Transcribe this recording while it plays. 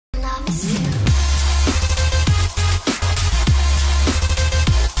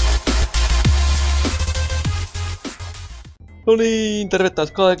No niin, terve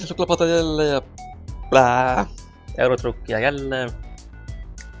taas kaikille, Klapata jälleen ja plää. Eurotrukkia jälleen.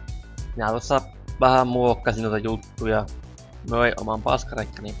 Minä tuossa vähän muokkasin noita juttuja. Möin oman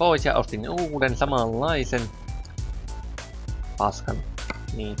paskarekkani pois ja ostin uuden samanlaisen paskan.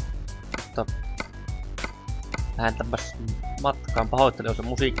 Niin, mutta lähdetäänpäs matkaan. Pahoittelen, jos on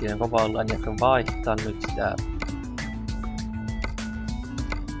musiikkinen kovalla, niin jaksan vaihtaa nyt sitä.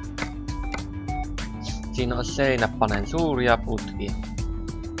 Siinä on seinäpanen suuria putkia.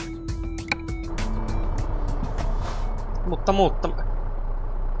 Mutta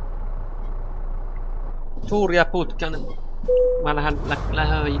suuria putkia. Mä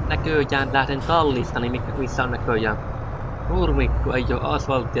lähden tallista, niin missä on näköjään nurmikko, ei oo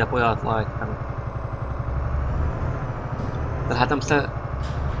asfalttia pojat laittanut. Lähdetään tämmöstä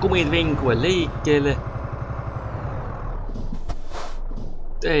kumit vinkuen liikkeelle.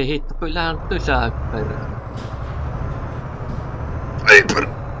 Ei hitto, kyllähän pysäy perään. Ei per...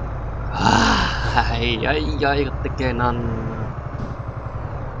 Ai, tekee nanna.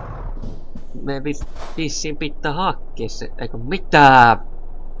 Me vissiin pitää hakkea se, eikö mitään?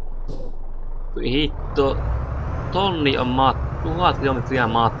 Hitto, tonni on 1000 kilometriä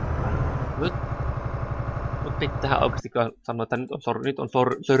matkaa. Nyt pitää oikeesti sanoa, että nyt on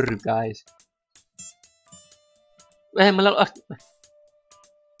sörkäis. Eihän meillä ole...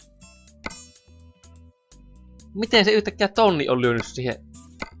 Miten se yhtäkkiä tonni on lyönyt siihen?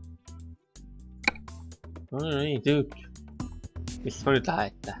 No niin, tykkää. Missä me nyt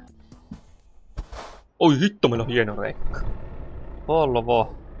lähetään? Oi hitto, meillä on hieno rekka.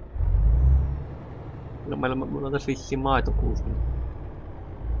 Volvo. No, meillä on tässä vissiin maitokuusi.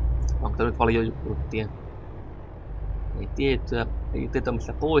 Onko tää nyt paljon juttuja? Ei tietoa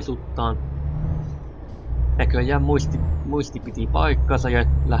mistä poisuttaan. Näköjään muisti piti paikkansa ja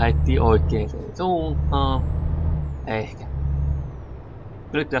lähettiin oikeaan suuntaan. Ehkä.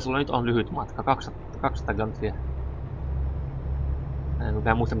 Nyt sulla nyt on lyhyt matka, 200 kilometriä.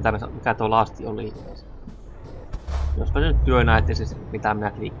 En muista mikä tuo lasti oli. Jospa nyt työ näette se mitä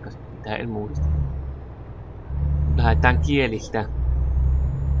minä klikkasin. Mitä en muista. Lähdetään kielistä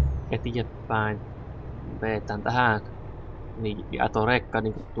eteenpäin. Vetään tähän. Niin, ja tuo rekka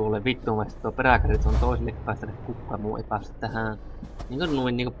niin tuolle vittumaisesti tuo peräkärryt on toiselle päästänyt kukaan muu ei päästä tähän. Niin kuin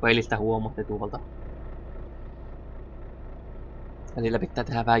noin niin pelistä huomaatte tuolta. Ja niillä pitää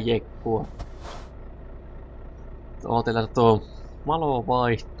tehdä vähän jekkua. Ootella tuo valo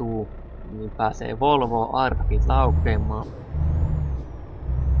vaihtuu, niin pääsee Volvo airbagit laukeamaan.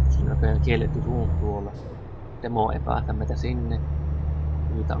 Siinä on kielletty suun tuolla. Demo ei päästä meitä sinne.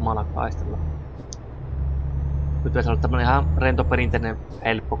 Niitä omalla kaistella. Nyt pitäisi olla tämmönen ihan rento perinteinen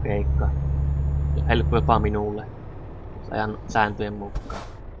helppo keikka. Helppo jopa minulle. Ajan sääntöjen mukaan.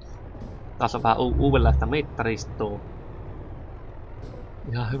 Taas on vähän uudenlaista mittaristoa.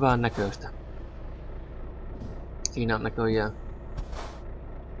 Ihan hyvän näköistä. Siinä on näköjään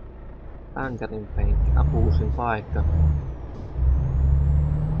Pänkärin penkki, uusin paikka.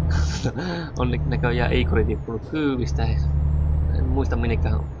 On näköjään Eikori tippunut kyydistä. En muista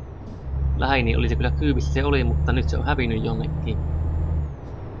minnekään lähini oli se kyllä kyyvissä se oli, mutta nyt se on hävinnyt jonnekin.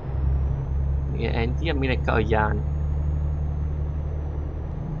 En tiedä minnekään on jäänyt.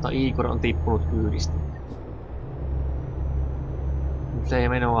 Mutta Igor on tippunut kyydistä. Se ei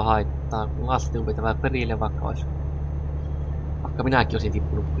menoa haittaa, kun lasti on vetävää perille vaikka minäkin olisin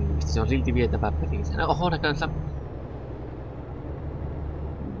tippunut kyydistä, se on silti vietävää perille. No oho, näkönsä...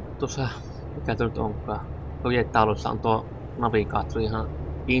 Tuossa, mikä tuo nyt onkaan, projetaulussa on tuo navigaattori ihan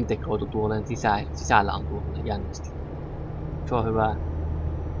integroitu tuoleen sisällä on tuolle jännästi. Se on hyvä.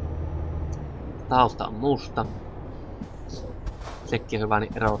 Tausta on musta. Sekin on hyvä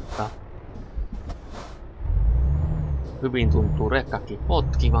niin erottaa. Hyvin tuntuu rekkakin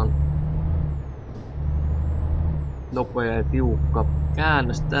potkivan. Nopea ja tiukka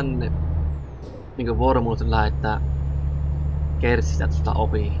käännös tänne. Niinkö vormuusen lähettää kerssistä tuosta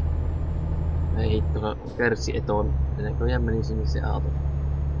ohi. Ei hitto, kerssi etoon. Näköjään meni sinne se auto.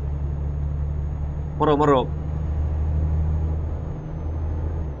 Moro moro!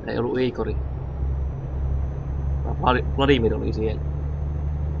 Ei ollut Igori. Vladimir oli siellä.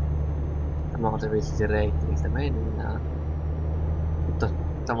 Tämä on se vissi se reitti, mistä mennään. Mutta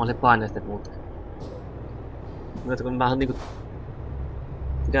tämä on se painaisten muuten. Mutta kun vähän niinku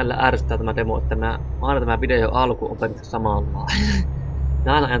sinällä ärsyttää tämä demo, että aina tämä video alku on periaatteessa samanlainen.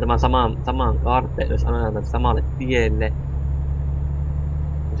 Mä aina ajan tämän saman kaarteen, jos aina tämän samalle tielle.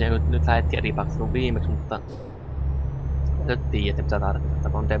 Ja nyt lähdettiin eri paksuun viimeksi, mutta nyt tiedätte mitä tarkoittaa.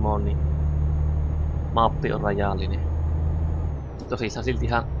 Tämä on demo, niin mappi on rajallinen. Tosissaan silti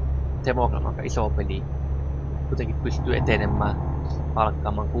ihan demogramma aika iso peli. kuitenkin pystyy etenemään,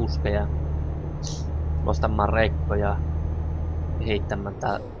 palkkaamaan kuskeja, nostamaan rekkoja, kehittämään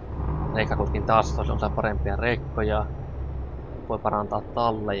tää rekkakuskin tasoa, se on saa parempia rekkoja, voi parantaa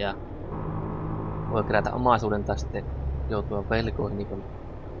talleja, voi kerätä omaisuuden tai sitten joutua velkoihin, niin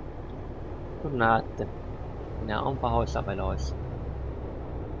kun näette. Minä on pahoissa veloissa.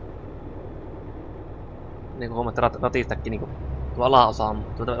 Niin kuin huomatte ratistakin, niin tuo alaosa,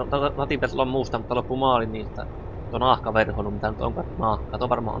 ratin pitäisi olla muusta, mutta loppumaali niistä tuo nahkaverhoilu, mitä nyt onkaan nahkaa. Tuo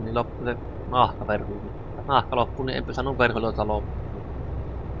varmaan on niin loppu se nahkaverhoilu. Nahka loppuu, niin enpä saanut verhoiluita loppuun.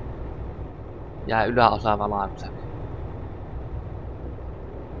 Jää yläosa valaakseni.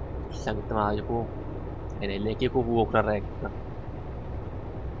 Sissäänkin tämä on joku, edelleenkin joku vuokrarekka.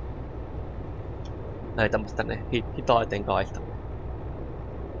 Heitämässä tänne hitaiten kaistalle.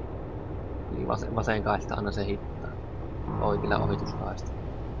 Eli vasen kaista aina se hittaa. Oikealla ohituskaista.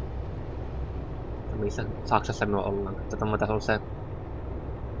 Missä Saksassa me ollaan. Tämä tässä on se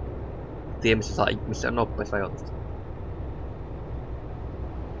tie, missä on nopeusrajoitusta.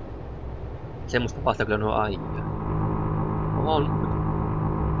 Semmoista vasta kyllä nuo aikaa. On.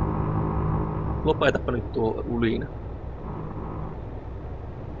 Lopetapa nyt tuo ulina.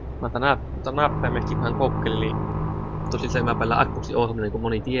 Mä otan näppäimeksi vähän kokkeli. Tosissaan mä päällä Xboxin ohjelminen, niin kuin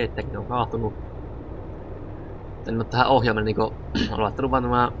moni tietääkin on kaahtunut. En ole tähän ohjelmaan niin on laittanut vaan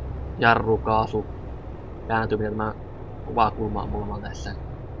tämä jarru, kaasu, kääntyminen, tämä kuvakulma on mulla tässä.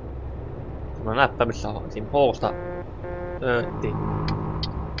 Tämä näppäimissä on esim. H-sta töötti.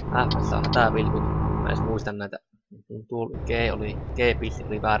 F-ssä on hätävilkut. Mä edes muistan näitä. Tuo G-pissi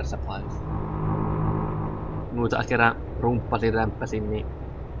oli väärässä paikassa. Muita äsken rumppasin, rämppäsin, niin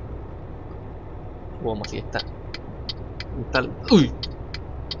huomasin, että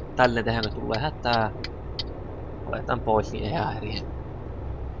tälleen tehdään, kun tulee hätää. Aletaan pois, niin ei häiriä.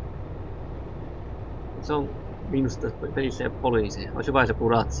 Se on minusta pelissä ja poliiseja. Olisi vain se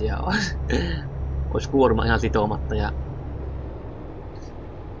puratsi ja olisi kuorma ihan sitomatta ja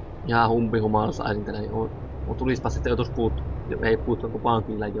ihan humpihumalassa äidintänä. Niin tulispa sitten joutuisi ei puuttua, kun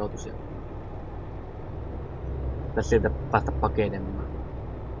pankilla joutuisi. Pitäisi sieltä päästä pakenemaan.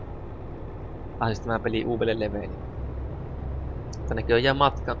 Pääsis tämä peli uudelle leveille. Tännekin on jää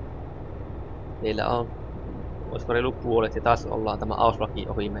matka. Meillä on, olisiko reilu puolet ja taas ollaan tämä Auslaki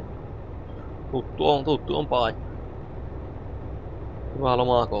ohi mennyt. Tuttu on paikka. Hyvä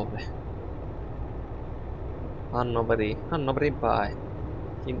lomakohde. Hannoverin päin.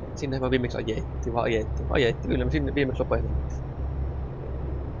 Sinne mä viimeksi ajettiin. Kyllä mä sinne viimeksi lopetin.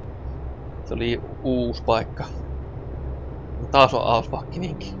 Se oli uusi paikka. Taas on Auslaki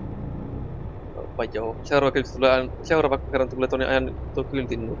niinkin. Vai joo. Seuraava kerran tulee tuonne ajan tuon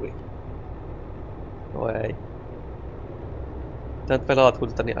kyltin nurin. No ei. Tää nyt pelaat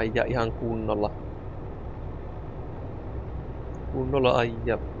kulta niin ajaa ihan kunnolla. Kunnolla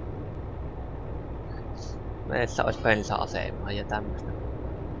ajaa. Meessä ois bensa-asemaa ja tämmöstä.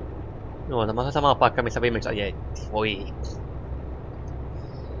 Joo, tämä on se sama paikka, missä viimeksi ajettiin. Voi.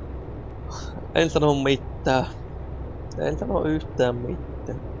 En sano mitään. En sano yhtään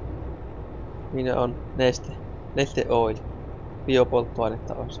mitään. Minä on Neste Oil.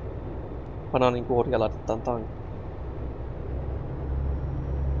 Biopolttoainetta olisi. Banaanin kuoria laitetaan tankkiin.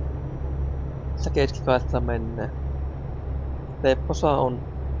 Tässä keskikaista mennään. Lepposa on.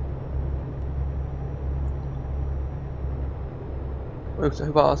 Yksi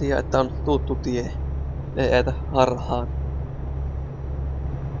hyvä asia, että on tuttu tie. Ei etä harhaan.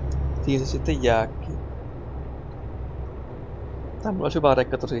 Siinä se sitten jääkin. Tää mulla on hyvä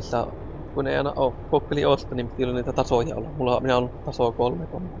rekka tosissaan. Kun ei aina oo kokkeli osta, niin piti olla niitä tasoja olla. Minä on taso 3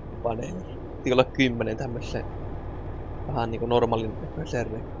 paneeli. Piti olla 10 tämmösen vähän niinku normaalin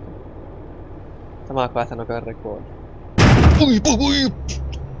näköisen rekka. Tämä päästä nokaan rekoon. Ui!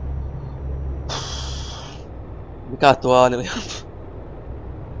 Mikä tuo ääni oli?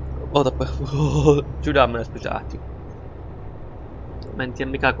 Ootapa. Sydämen pysähtyi. Mä en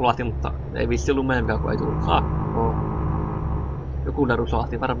tiedä mikä kulahti, mutta ei vissi ollut meidän kun ei tullut sakkoa. Joku naru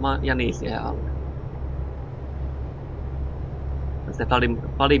sahti varmaan Jani siihen alle. Ja sitten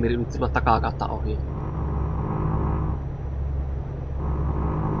Vladimir nyt silloin takakautta ohi.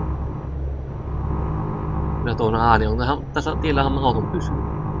 Kyllä tuon ääni on ihan, tässä tiellä ihan mahdoton pysyä.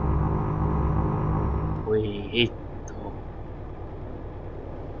 Voi hitto.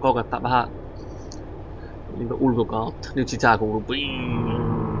 Koukattaa vähän niinku ulkokautta. Nyt sisään kuuluu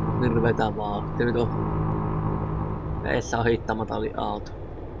hirveetä vauhtia. Nyt on eessä on hiittaamatta oli auto.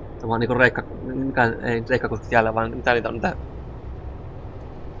 Tämä on niinku ei reikkakoski siellä, vaan mitä niitä on niitä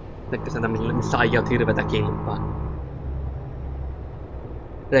tekkäsentä, missä ajat hirveetä kilpaa.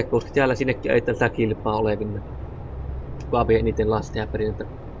 Rekkouskin jäällä sinnekin ei tältä kilpaa olevina. Kuka vie eniten lasteja perinnettä,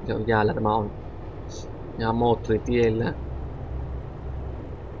 se on jäällä. Tämä on ihan moottoritiellä.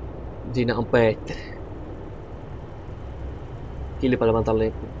 Siinä on Petteri. Kilpailevan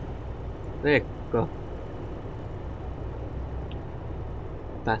tallin rekka.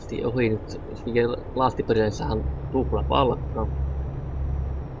 Päästiin ohi nyt. Lastiperinnössähän tupla palkka.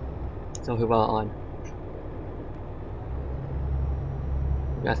 Se on hyvä aina.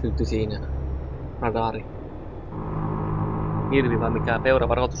 Mikäs nyt siinä? Radari. Hirvi vai mikä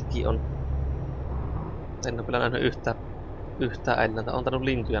peuravaroituskin on. En oo kyllä nähnyt yhtään ennalta. On tainnut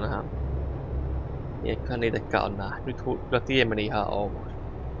lintuja nähdä. Eiköhän niitäkään on nähnyt. Nyt kyllä tie meni ihan ok.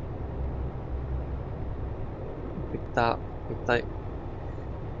 Pitää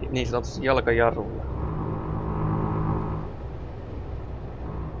niin sanotusti jalkajarrulla.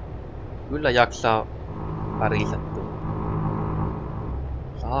 Kyllä jaksaa parissa tulla.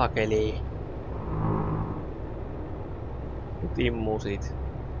 Saakeli. Nyt immuu siitä.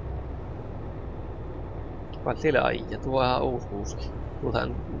 Vaan siellä aija, tuo on ihan uusi.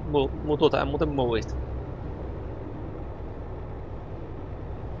 Tuota en muuten muista.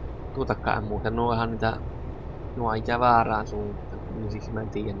 Tuotakaan en muista, nuo ihan niitä... Nuo aijaa väärään suuntaan, niin siksi mä en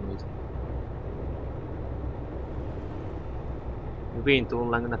tiedä niitä. Hyvin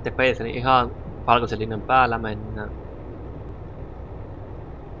tullaan, kun näette peissä, niin ihan valkoisen linjan päällä mennään.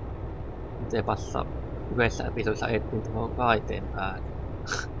 Nyt ei passaa yhdessä episodissa ettiin tuohon kaiteen päälle.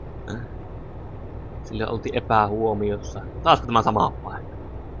 Sille oltiin epähuomiossa. Taasko tämä sama paikka?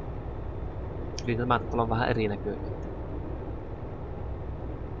 Eli tämä on vähän erinäköinen.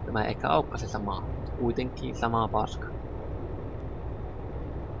 Tämä ei ehkä olekaan se sama, mutta kuitenkin sama paska.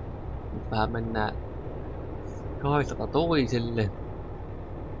 Nyt vähän mennään kaistalta toiselle.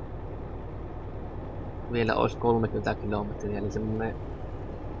 Vielä olisi 30 kilometriä, eli semmonen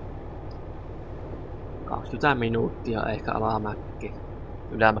 20 minuuttia ehkä alamäkki.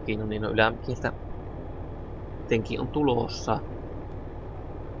 Ylämäki, no niin, ylämäkistä jotenkin on tulossa.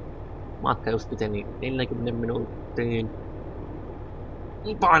 Matka just piteni 40 minuuttiin.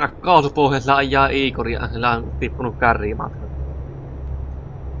 Paina kaasupohjassa ajaa Iikoria, sillä on tippunut kärriä matkalla.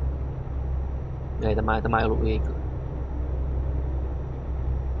 Ei tämä ei ollut Iikori.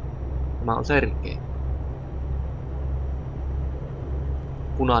 Tämä on Sergei.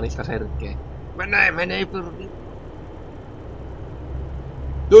 Punaniska Sergei. Menee pyrki.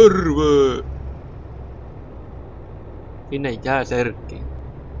 Terve! Sinne jää Sergei.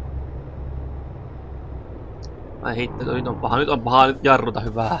 Ai hitto, nyt on paha nyt jarruta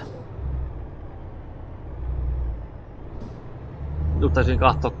hyvää. Nyt taisin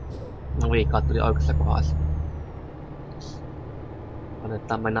katsoa navigaattori tuli oikeassa kohdassa.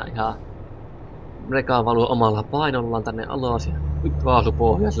 Annetaan mennä ihan rekaan valua omalla painollaan tänne alas ja nyt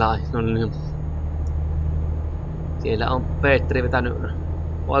kaasupohjassa. No niin. Siellä on Petteri vetänyt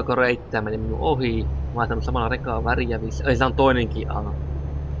oikoreittiä, meni minun ohi. Mä laittanut samalla rekaan väriä viisi. Ei, siellä on toinenkin ala.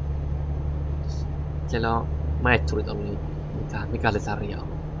 Siellä on metsurit oli. Mikä se sarja on?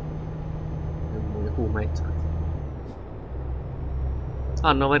 Joku metsurit.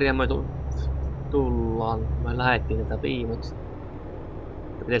 Hannoveriin me tullaan. Me lähettiin niitä viimeksi.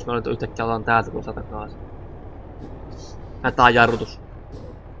 Ja pitäis me nyt yhtäkkiä ollaan täältä tuossa takaisin. Tää on jarrutus.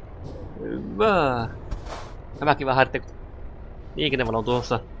 Hyvä. Tämäkin vähän häirittää, kun liikennevalo on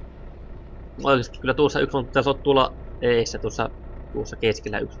tuossa. Oikeesti kyllä tuossa yksi on, pitäis olla tuolla eessä, tuossa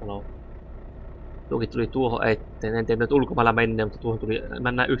keskellä yksi valo. Tuokin tuli tuohon eteen, en tiedä nyt ulkomailla mennään, mutta tuohon tuli,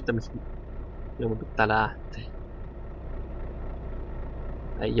 mennään yhtä, missä minun pitää lähteä.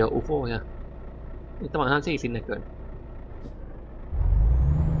 Ei oo ufoja. Tämä on ihan siisin näköinen.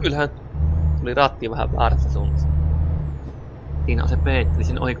 Kyllähän tuli ratti vähän väärässä suunnassa. Siinä on se Petteri,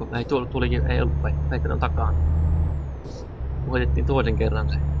 siinä ohi, kun ei tulikin, ei ollut Petteri on takana. Voitettiin toisen kerran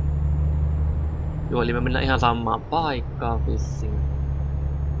se. Joo, eli me mennään ihan samaan paikkaan vissiin.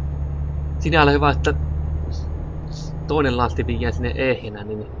 Sinällä hyvä, että toinen lasti vie sinne ehjänä,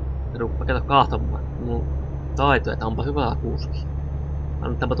 niin ruppaa käydä kahtomaan mun taitoja, että onpa hyvä kuski.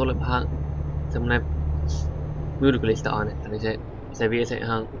 Annettaanpa tuolle vähän semmonen myrkyllistä ainetta, niin se vie sen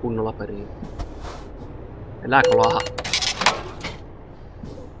ihan kunnolla periin. Elääkö laha?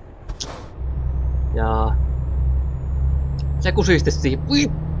 Ja se kusisti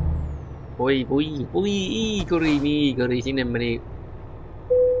siihen. Voi, Iikori, sinne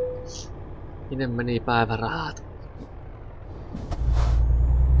meni päivärahat.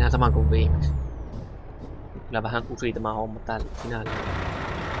 Ihan saman kuin viimeksi. Kyllä vähän kusii tämä homma täällä sinällään.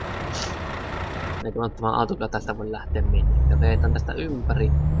 Eikö tämä auto kyllä tästä voi lähteä minnekään. Ja veetän tästä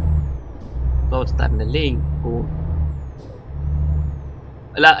ympäri. Toivottavasti tää menee linkkuun.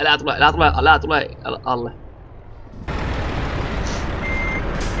 Älä tule alle.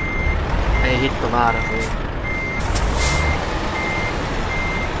 Ei hitto väärä tuli.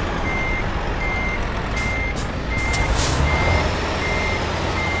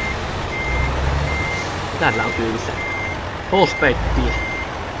 Täällä on kyydissä. Hospeittia.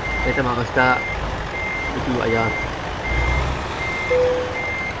 Ei tämä ole sitä nykyajan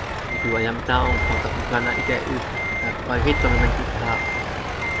mitä on, mutta kun kannaa ite yhtä. Vai hitto me mentiin tähän.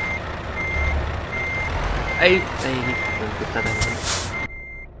 Ei hitto tätä.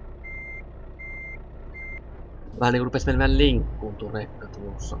 Vähän niinku rupes menemään linkkuun tuo rekka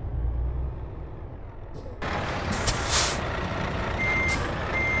tuossa.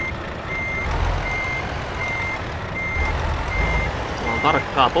 Se on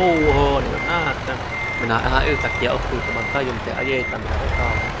tarkkaa puuhoa, niin näette. Minä ihan yhtäkkiä oppiuttamaan tajun, miten ajetaan mitä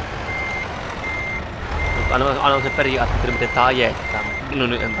rekaa. Annan sen periaatteessa, miten tää ajetaan, mutta minun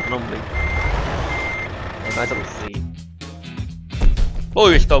nyt en tarvinnut mitään. Ei kai se ollut siinä.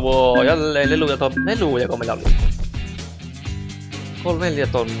 Loistavaa! Jälleen lelujako meillä oli? 3-4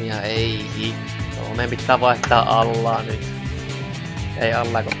 tonnia, ei hitto. Meidän pitää vaihtaa allaa nyt. Ei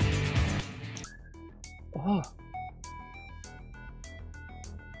allako. Oho.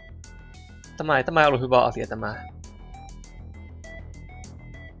 Tämä ei ollut hyvä asia tämä.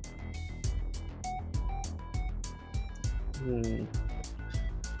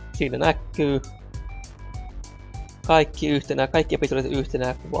 Siinä näkyy kaikki episodit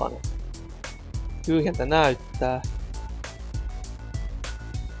yhtenä kuvana. Tyhjältä näyttää.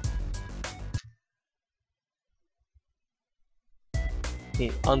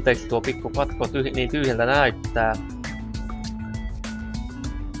 Niin, anteeksi tuo pikku katko, niin tyhjältä näyttää.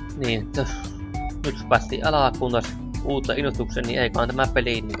 Niin, nyt päästiin alakunnas uutta innostuksen, niin eiköhän tämä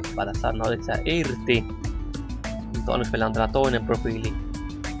peli niin päätä saada lisää irti. Mutta onneksi meillä on tämä toinen profiili.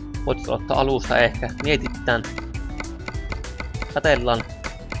 Voitko ottaa alussa ehkä? Mietitään. Katellaan.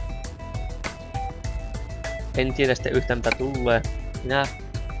 En tiedä sitten yhtään mitä tulee. Minä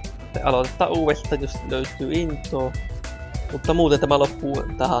aloitetaan uudestaan, jos löytyy intoa. Mutta muuten tämä loppuu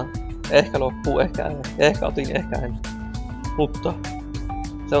tähän. Ehkä loppuu, ehkä otin, ehkä en. Mutta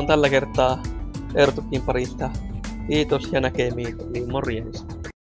se on tällä kertaa Ertukin parista. Kiitos ja näkemiin. Morjens.